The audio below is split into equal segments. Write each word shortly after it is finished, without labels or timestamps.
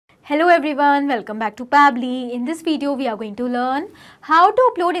Hello everyone, welcome back to Pabbly. In this video, we are going to learn how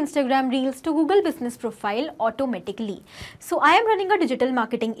to upload Instagram Reels to Google Business Profile automatically. So I am running a digital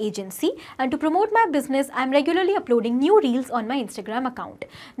marketing agency, and to promote my business, I am regularly uploading new Reels on my Instagram account.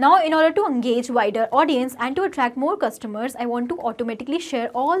 Now, in order to engage wider audience and to attract more customers, I want to automatically share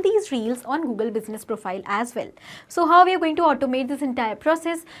all these Reels on Google Business Profile as well. So how we are going to automate this entire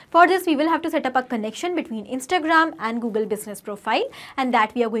process? For this, we will have to set up a connection between Instagram and Google Business Profile, and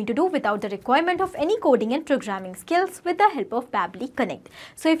that we are going to do without the requirement of any coding and programming skills with the help of Pabbly Connect.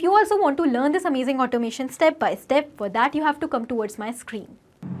 So if you also want to learn this amazing automation step by step, for that you have to come towards my screen.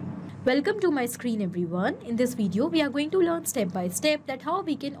 Welcome to my screen everyone. In this video, we are going to learn step by step that how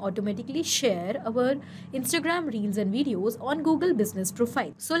we can automatically share our Instagram Reels and videos on Google Business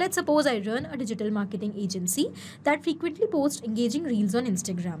Profile. So let's suppose I run a digital marketing agency that frequently posts engaging Reels on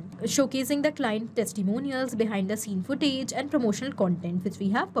Instagram, showcasing the client testimonials, behind the scene footage and promotional content which we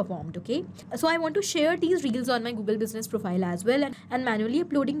have performed, okay? So I want to share these Reels on my Google Business Profile as well, and manually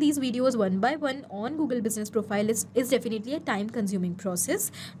uploading these videos one by one on Google Business Profile is definitely a time consuming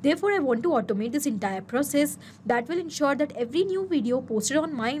process. Therefore, I want to automate this entire process that will ensure that every new video posted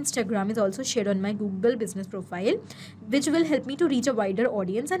on my Instagram is also shared on my Google Business Profile, which will help me to reach a wider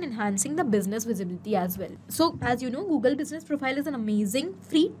audience and enhancing the business visibility as well. So as you know, Google Business Profile is an amazing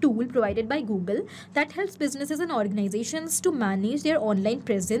free tool provided by Google that helps businesses and organizations to manage their online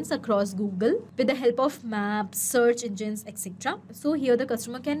presence across Google with the help of maps, search engines, etc. So here the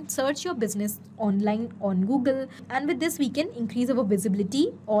customer can search your business online on Google, and with this we can increase our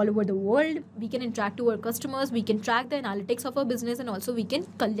visibility all over the world. We can interact to our customers, we can track the analytics of our business, and also we can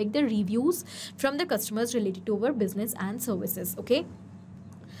collect the reviews from the customers related to our business and services, okay?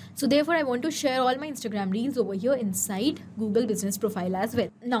 So therefore, I want to share all my Instagram Reels over here inside Google Business Profile as well.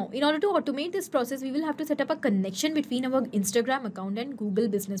 Now, in order to automate this process, we will have to set up a connection between our Instagram account and Google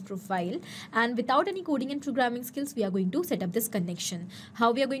Business Profile. And without any coding and programming skills, we are going to set up this connection.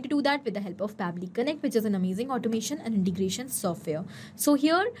 How we are going to do that? With the help of Pabbly Connect, which is an amazing automation and integration software. So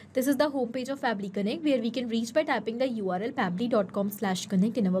here, this is the homepage of Pabbly Connect, where we can reach by tapping the URL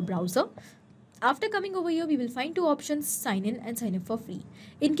pabbly.com/connect in our browser. After coming over here, we will find two options, sign in and sign up for free.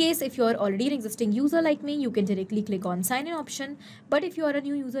 In case if you are already an existing user like me, you can directly click on sign in option. But if you are a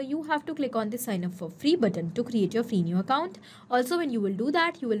new user, you have to click on the sign up for free button to create your free new account. Also, when you will do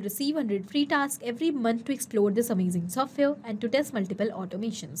that, you will receive 100 free tasks every month to explore this amazing software and to test multiple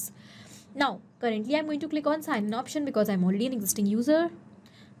automations. Now, currently I'm going to click on sign in option because I'm already an existing user.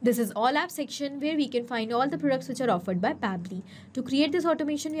 This is all app section where we can find all the products which are offered by Pabbly. To create this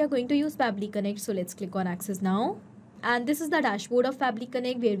automation, we are going to use Pabbly Connect. So let's click on access now. And this is the dashboard of Pabbly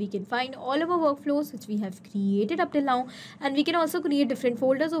Connect, where we can find all of our workflows which we have created up till now. And we can also create different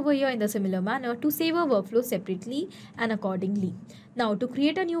folders over here in the similar manner to save our workflow separately and accordingly. Now, to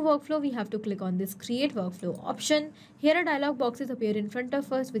create a new workflow, we have to click on this create workflow option. Here a dialog box is appear in front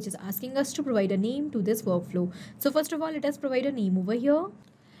of us, which is asking us to provide a name to this workflow. So first of all, let us provide a name over here.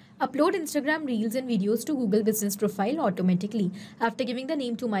 Upload Instagram Reels and videos to Google Business Profile automatically. After giving the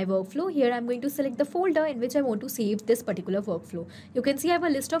name to my workflow, here I'm going to select the folder in which I want to save this particular workflow. You can see I have a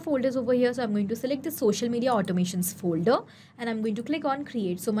list of folders over here, so I'm going to select the social media automations folder and I'm going to click on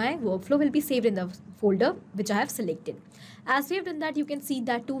create. So my workflow will be saved in the folder which I have selected. As we have done that, you can see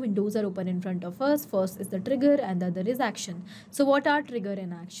that two windows are open in front of us. First is the trigger and the other is action. So what are trigger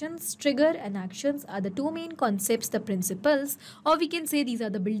and actions? Trigger and actions are the two main concepts, the principles, or we can say these are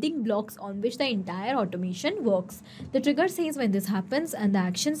the building blocks on which the entire automation works. The trigger says when this happens and the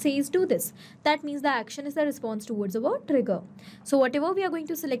action says do this. That means the action is the response towards our trigger. So whatever we are going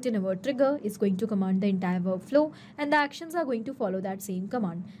to select in our trigger is going to command the entire workflow, and the actions are going to follow that same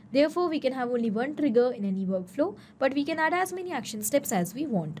command. Therefore, we can have only one trigger in any workflow, but we can add as many action steps as we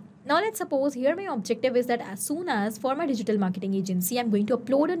want. Now let's suppose here my objective is that as soon as for my digital marketing agency, I'm going to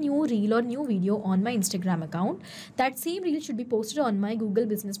upload a new reel or new video on my Instagram account, that same reel should be posted on my Google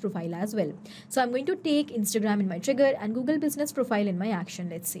Business Profile as well. So I'm going to take Instagram in my trigger and Google Business Profile in my action,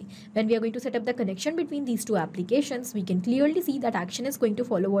 let's say. When we are going to set up the connection between these two applications, we can clearly see that action is going to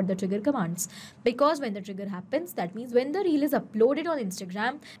follow what the trigger commands. Because when the trigger happens, that means when the reel is uploaded on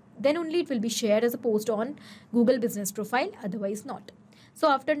Instagram, then only it will be shared as a post on Google Business Profile, otherwise not. So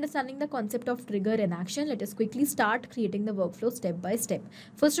after understanding the concept of trigger and action, let us quickly start creating the workflow step by step.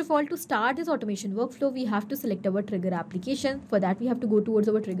 First of all, to start this automation workflow, we have to select our trigger application. For that, we have to go towards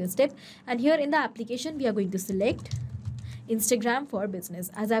our trigger step. And here in the application, we are going to select Instagram for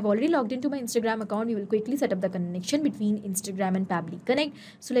business. As I've already logged into my Instagram account, we will quickly set up the connection between Instagram and Pabbly Connect.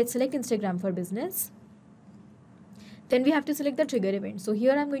 So let's select Instagram for business. Then we have to select the trigger event. So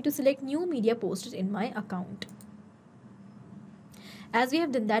here I'm going to select new media posted in my account. As we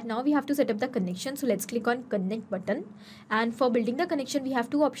have done that, now we have to set up the connection. So let's click on connect button. And for building the connection, we have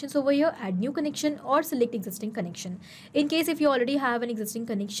two options over here: add new connection or select existing connection. In case if you already have an existing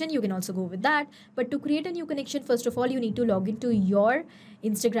connection, you can also go with that. But to create a new connection, first of all, you need to log into your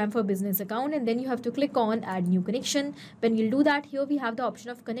Instagram for Business account, and then you have to click on add new connection. When you'll do that, here we have the option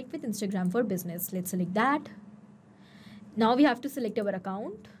of connect with Instagram for Business. Let's select that. Now we have to select our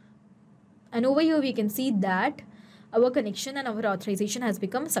account, and over here we can see that our connection and our authorization has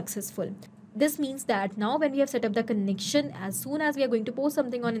become successful. This means that now when we have set up the connection, as soon as we are going to post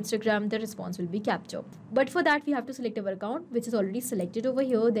something on Instagram, the response will be captured. But for that, we have to select our account, which is already selected over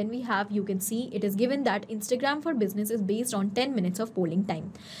here. Then we have, you can see it is given that Instagram for Business is based on 10 minutes of polling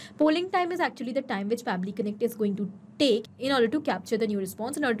time. Polling time is actually the time which Pabbly Connect is going to take in order to capture the new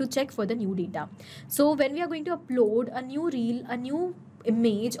response, in order to check for the new data. So when we are going to upload a new reel, a new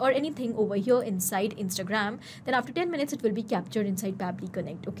image or anything over here inside Instagram, then after 10 minutes it will be captured inside Pabbly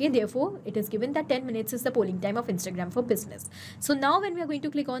Connect. Okay, therefore it is given that 10 minutes is the polling time of Instagram for Business. So now when we are going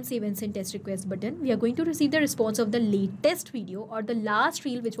to click on save and send test request button, we are going to receive the response of the latest video or the last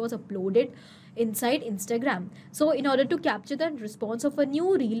reel which was uploaded inside Instagram. So in order to capture the response of a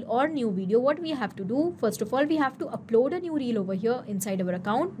new reel or new video, what we have to do, first of all, we have to upload a new reel over here inside our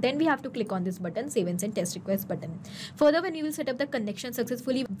account. Then we have to click on this button, save and send test request button. Further, when we will set up the connection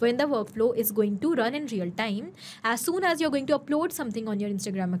successfully, when the workflow is going to run in real time, as soon as you're going to upload something on your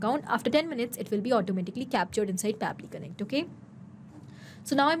Instagram account, after 10 minutes it will be automatically captured inside Pabbly Connect. Okay,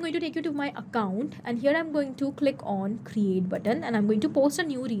 so now I'm going to take you to my account, and here I'm going to click on create button, and I'm going to post a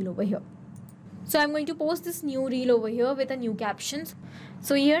new reel over here. So I'm going to post this new reel over here with a new caption.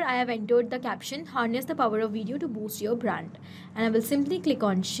 So here I have entered the caption, harness the power of video to boost your brand, and I will simply click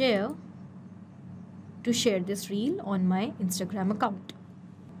on share to share this reel on my Instagram account.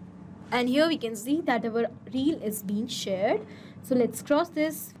 And here we can see that our reel is being shared. So let's cross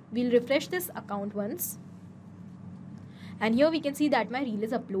this. We'll refresh this account once. And here we can see that my reel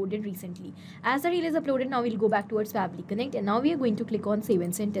is uploaded recently. As the reel is uploaded, now we'll go back towards Pabbly Connect, and now we are going to click on save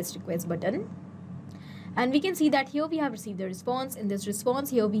and send test request button. And we can see that here we have received the response. In this response,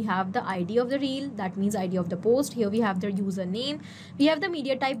 here we have the ID of the reel, that means ID of the post. Here we have the username. We have the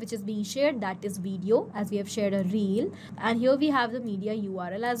media type which is being shared, that is video, as we have shared a reel. And here we have the media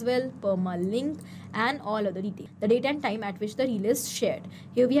URL as well, permalink, and all other details. The date and time at which the reel is shared.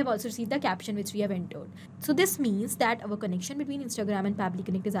 Here we have also received the caption which we have entered. So this means that our connection between Instagram and Pabbly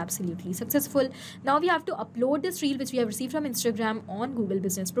Connect is absolutely successful. Now we have to upload this reel which we have received from Instagram on Google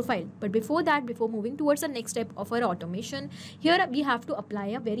Business Profile. But before that, before moving towards the next step of our automation, here we have to apply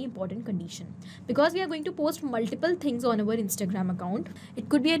a very important condition, because we are going to post multiple things on our Instagram account. It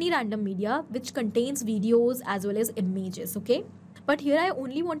could be any random media which contains videos as well as images. Okay, but here I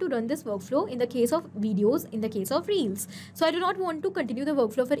only want to run this workflow in the case of videos, in the case of reels. So I do not want to continue the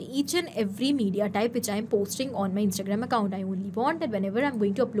workflow for each and every media type which I am posting on my Instagram account. I only want that whenever I'm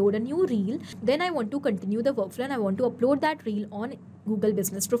going to upload a new reel, then I want to continue the workflow and I want to upload that reel on Google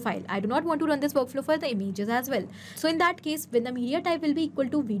Business Profile. I do not want to run this workflow for the images as well. So in that case, when the media type will be equal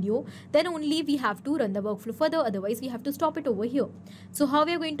to video, then only we have to run the workflow further, otherwise we have to stop it over here. So how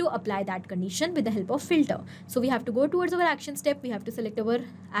we are going to apply that condition? With the help of filter. So we have to go towards our action step. We have to select our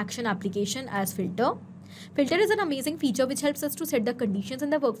action application as filter. Filter is an amazing feature which helps us to set the conditions in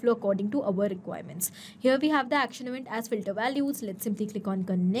the workflow according to our requirements. Here we have the action event as filter values. Let's simply click on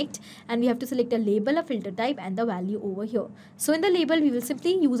connect, and we have to select a label, a filter type, and the value over here. So in the label, we will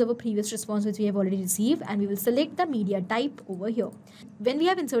simply use our previous response which we have already received, and we will select the media type over here. When we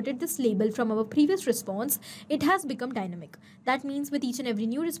have inserted this label from our previous response, it has become dynamic. That means with each and every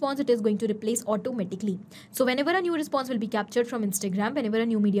new response, it is going to replace automatically. So whenever a new response will be captured from Instagram, whenever a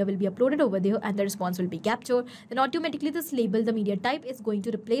new media will be uploaded over there and the response will be captured, then automatically this label, the media type, is going to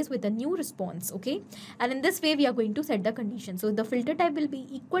replace with a new response. Okay, and in this way we are going to set the condition. So the filter type will be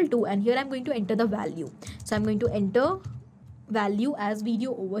equal to, and here I'm going to enter the value. So I'm going to enter value as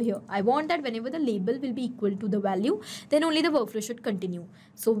video over here. I want that whenever the label will be equal to the value, then only the workflow should continue.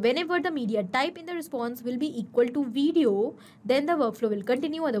 So whenever the media type in the response will be equal to video, then the workflow will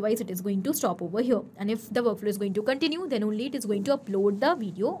continue, otherwise it is going to stop over here. And if the workflow is going to continue, then only it is going to upload the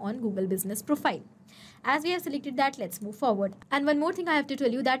video on Google Business Profile. As we have selected that, let's move forward. And one more thing I have to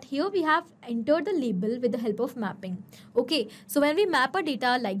tell you, that here we have entered the label with the help of mapping. Okay, so when we map our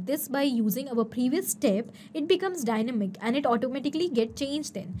data like this by using our previous step, it becomes dynamic and it automatically get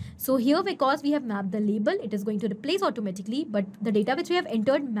changed then. So here, because we have mapped the label, it is going to replace automatically, but the data which we have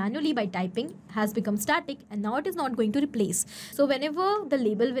entered manually by typing has become static, and now it is not going to replace. So whenever the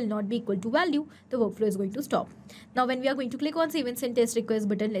label will not be equal to value, the workflow is going to stop. Now when we are going to click on save and send test request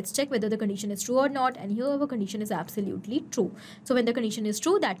button, let's check whether the condition is true or not. And and here our condition is absolutely true. So when the condition is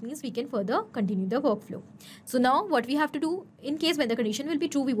true, that means we can further continue the workflow. So now what we have to do, in case when the condition will be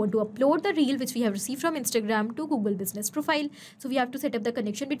true, we want to upload the reel which we have received from Instagram to Google Business Profile. So we have to set up the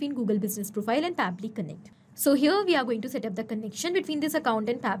connection between Google Business Profile and Pabbly Connect. So here we are going to set up the connection between this account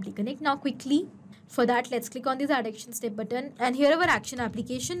and Pabbly Connect. Now quickly, for that, let's click on this add action step button, and here our action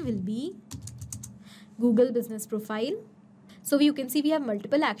application will be Google Business Profile. So you can see we have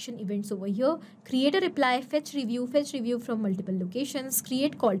multiple action events over here. Create a reply, fetch review from multiple locations,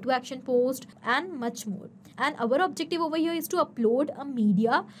 create call to action post, and much more. And our objective over here is to upload a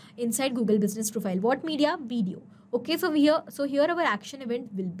media inside Google Business Profile. What media? Video. Okay, so here our action event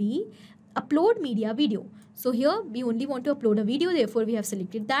will be upload media video. So here we only want to upload a video, therefore we have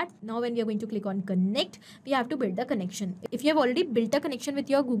selected that. Now when we are going to click on connect, we have to build the connection. If you have already built a connection with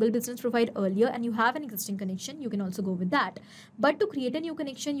your Google Business Profile earlier and you have an existing connection, you can also go with that. But to create a new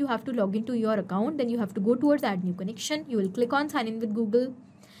connection, you have to log into your account, then you have to go towards add new connection. You will click on sign in with Google.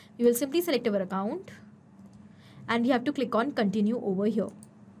 We will simply select our account and we have to click on continue over here.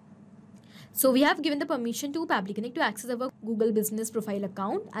 So we have given the permission to Pabbly Connect to access our Google Business Profile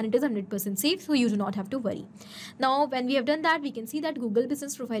account, and it is 100% safe, so you do not have to worry. Now when we have done that, we can see that Google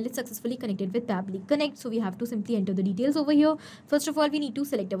Business Profile is successfully connected with Pabbly Connect. So we have to simply enter the details over here. First of all, we need to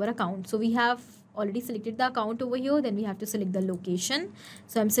select our account. So we have already selected the account over here. Then we have to select the location.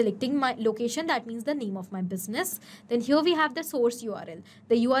 So I'm selecting my location, that means the name of my business. Then here we have the source URL,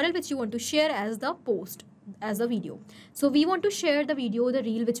 the URL which you want to share as the post, as a video. So we want to share the video, the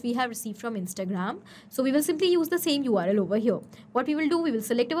reel which we have received from Instagram. So we will simply use the same URL over here. What we will do, we will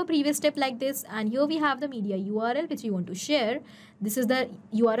select our previous step like this, and here we have the media URL which we want to share. This is the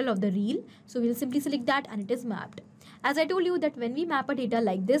URL of the reel. So we will simply select that, and it is mapped. As I told you that when we map a data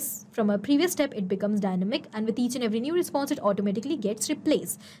like this from a previous step, it becomes dynamic, and with each and every new response, it automatically gets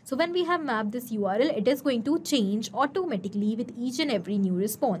replaced. So when we have mapped this URL, it is going to change automatically with each and every new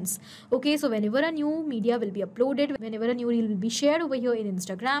response. Okay, so whenever a new media will be uploaded, whenever a new reel will be shared over here in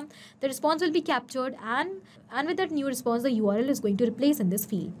Instagram, the response will be captured, and with that new response, the URL is going to replace in this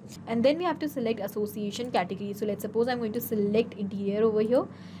field. And then we have to select association category. So let's suppose I'm going to select interior over here,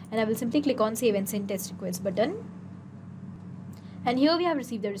 and I will simply click on save and send test request button. And here we have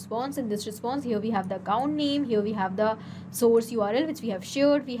received the response. In this response, here we have the account name, here we have the source URL which we have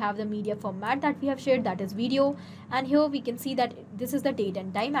shared, we have the media format that we have shared, that is video, and here we can see that this is the date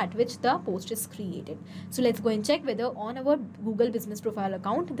and time at which the post is created. So let's go and check whether on our Google Business Profile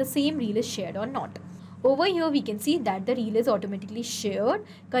account the same reel is shared or not. Over here we can see that the reel is automatically shared.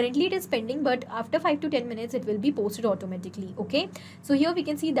 Currently it is pending, but after 5 to 10 minutes it will be posted automatically. Okay, so here we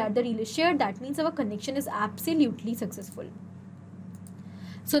can see that the reel is shared. That means our connection is absolutely successful.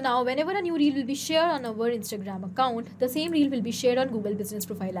 So now whenever a new reel will be shared on our Instagram account, the same reel will be shared on Google Business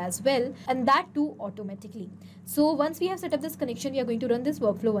Profile as well, and that too automatically. So once we have set up this connection, we are going to run this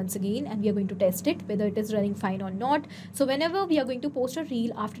workflow once again, and we are going to test it whether it is running fine or not. So whenever we are going to post a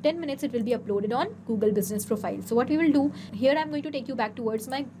reel, after 10 minutes it will be uploaded on Google Business Profile. So what we will do, here I'm going to take you back towards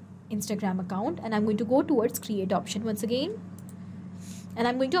my Instagram account, and I'm going to go towards create option once again, and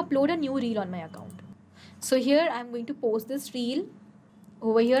I'm going to upload a new reel on my account. So here I'm going to post this reel.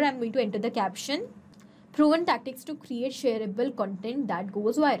 Over here, I'm going to enter the caption, proven tactics to create shareable content that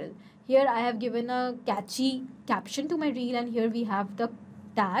goes viral. Here I have given a catchy caption to my reel, and here we have the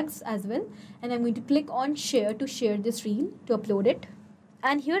tags as well. And I'm going to click on share to share this reel, to upload it.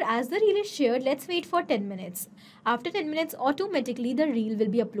 And here, as the reel is shared, let's wait for 10 minutes. After 10 minutes, automatically the reel will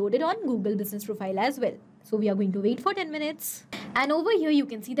be uploaded on Google Business Profile as well. So we are going to wait for 10 minutes. And over here you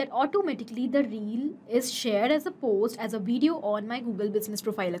can see that automatically the reel is shared as a post, as a video on my Google Business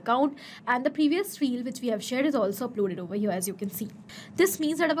Profile account, and the previous reel which we have shared is also uploaded over here, as you can see. This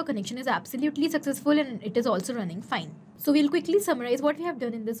means that our connection is absolutely successful and it is also running fine. So we'll quickly summarize what we have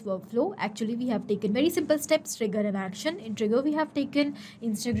done in this workflow. Actually, we have taken very simple steps: trigger and action. In trigger, we have taken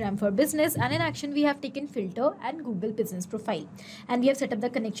Instagram for business, and in action, we have taken filter and Google Business Profile. And we have set up the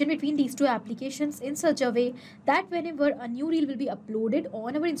connection between these two applications in such a way that whenever a new reel will be uploaded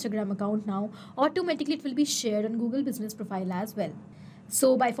on our Instagram account now, automatically it will be shared on Google Business Profile as well.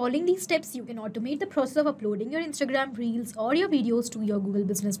 So by following these steps, you can automate the process of uploading your Instagram reels or your videos to your Google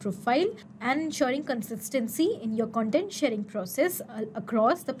Business Profile and ensuring consistency in your content sharing process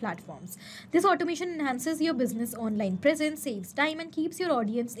across the platforms. This automation enhances your business online presence, saves time, and keeps your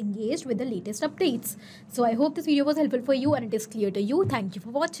audience engaged with the latest updates. So I hope this video was helpful for you and it is clear to you. Thank you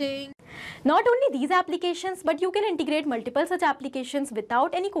for watching. Not only these applications, but you can integrate multiple such applications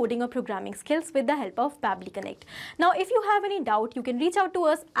without any coding or programming skills with the help of Pabbly Connect. Now, if you have any doubt, you can reach out to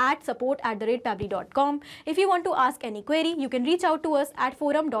us at support@pabbly.com. If you want to ask any query, you can reach out to us at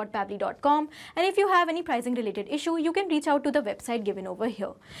forum.pabbly.com. And if you have any pricing related issue, you can reach out to the website given over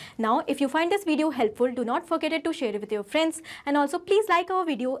here. Now, if you find this video helpful, do not forget to share it with your friends, and also please like our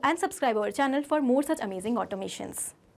video and subscribe our channel for more such amazing automations.